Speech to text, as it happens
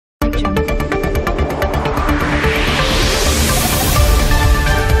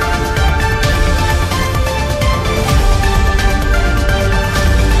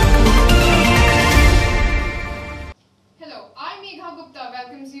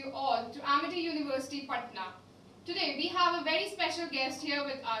you all to Amity University, Patna. Today we have a very special guest here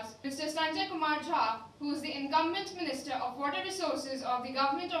with us, Mr. Sanjay Kumar, who is the incumbent Minister of Water Resources of the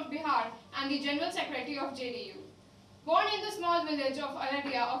Government of Bihar and the General Secretary of JDU. Born in the small village of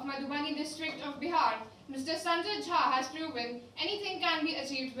Aradia of Madhubani district of Bihar, Mr. Sanjay has proven anything can be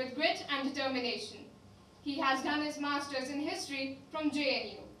achieved with grit and determination. He has done his Masters in History from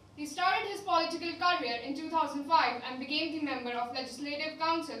JNU. He started his political career in 2005 and became the member of Legislative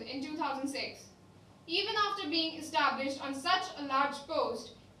Council in 2006. Even after being established on such a large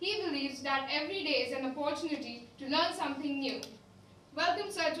post, he believes that every day is an opportunity to learn something new. Welcome,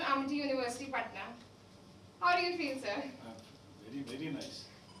 sir, to Amity University, Patna. How do you feel, sir? Very, very nice.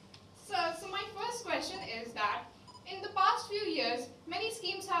 Sir, so my first question is that in the past few years, many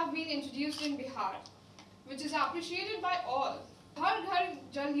schemes have been introduced in Bihar, which is appreciated by all. Har Ghar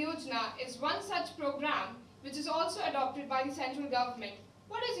Jal Yojana is one such program which is also adopted by the central government.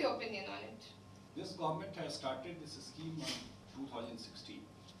 What is your opinion on it? This government has started this scheme in 2016.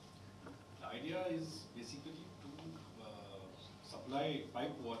 The idea is basically to supply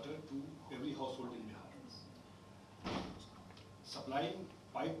pipe water to every household in Bihar. Supplying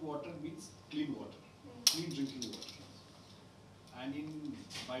pipe water means clean water, clean drinking water. And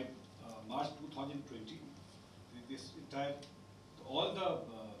by March 2020, this entire all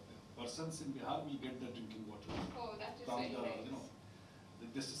the persons in Bihar will get the drinking water from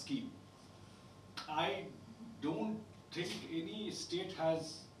this scheme. I don't think any state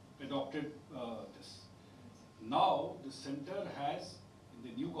has adopted this. Now the center has, in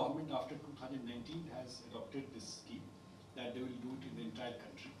the new government after 2019, has adopted this scheme that they will do it in the entire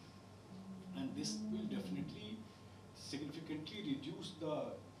country, and this will definitely significantly reduce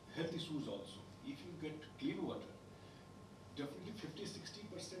the health issues also. If you get clean water, definitely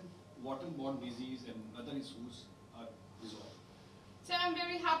 50–60% waterborne disease and other issues are resolved. Sir, I'm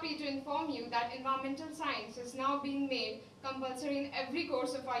very happy to inform you that environmental science is now being made compulsory in every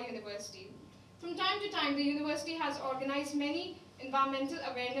course of our university. From time to time, the university has organized many environmental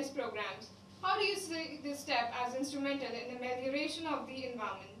awareness programs. How do you see this step as instrumental in the amelioration of the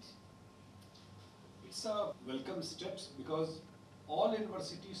environment? It's a welcome step because all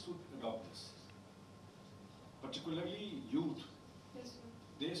universities should adopt this. Particularly youth, Yes, sir.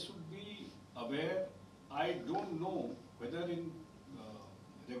 they should be aware. I don't know whether in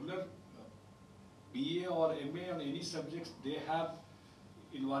regular BA or MA on any subjects they have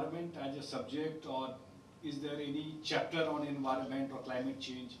environment as a subject, or is there any chapter on environment or climate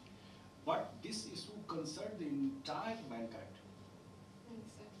change. But this issue concerns the entire mankind. Yes,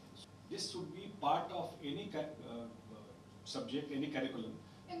 sir. This should be part of any subject, any curriculum.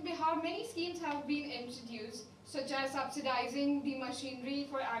 In Bihar, many schemes have been introduced, such as subsidizing the machinery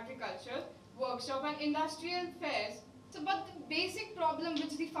for agriculture, workshop and industrial fairs. So, but the basic problem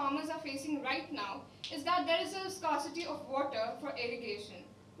which the farmers are facing right now is that there is a scarcity of water for irrigation.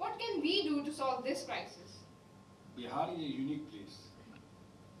 What can we do to solve this crisis? Bihar is a unique place.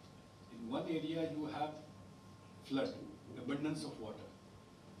 In one area you have flood, abundance of water.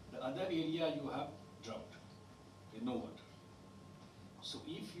 The other area you have drought, no water. So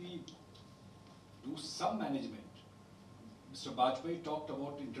if we do some management, Mr. Bajpayee talked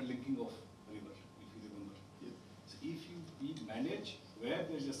about interlinking of river, if you remember. Yeah. So if we manage where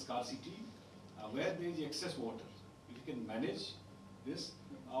there is a scarcity, where there is excess water, if you can manage this,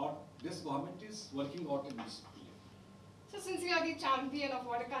 this government is working out in this field. So since you are the champion of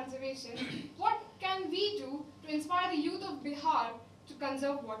water conservation, what can we do to inspire the youth of Bihar to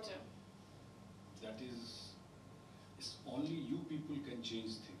conserve water? That is, it's only you people can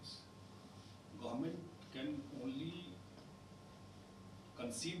change things. Government can only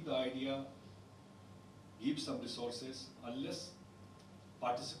conceive the idea, give some resources, unless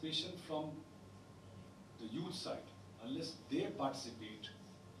participation from the youth side, unless they participate,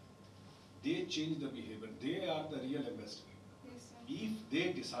 they change the behavior. They are the real ambassador. Yes, sir. If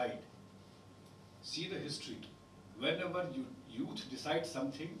they decide, see the history, whenever youth decide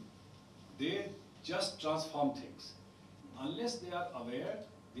something, they just transform things. Unless they are aware,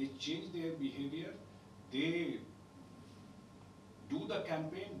 they change their behavior, they do the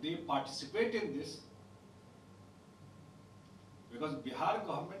campaign, they participate in this. Because Bihar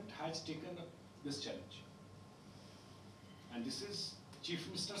government has taken up this challenge. And this is Chief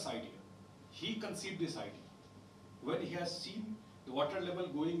Minister's idea. He conceived this idea when he has seen the water level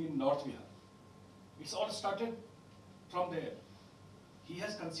going in North Bihar. It's all started from there. He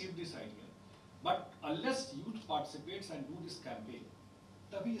has conceived this idea. But unless youth participates and do this campaign,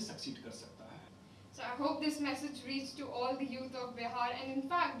 तभी ये succeed कर सकता है. So I hope this message reaches to all the youth of Bihar and in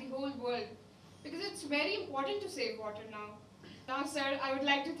fact the whole world, because it's very important to save water now. Now, sir, I would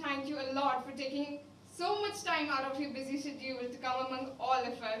like to thank you a lot for taking so much time out of your busy schedule to come among all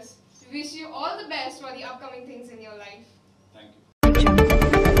of us. We wish you all the best for the upcoming things in your life. Thank you.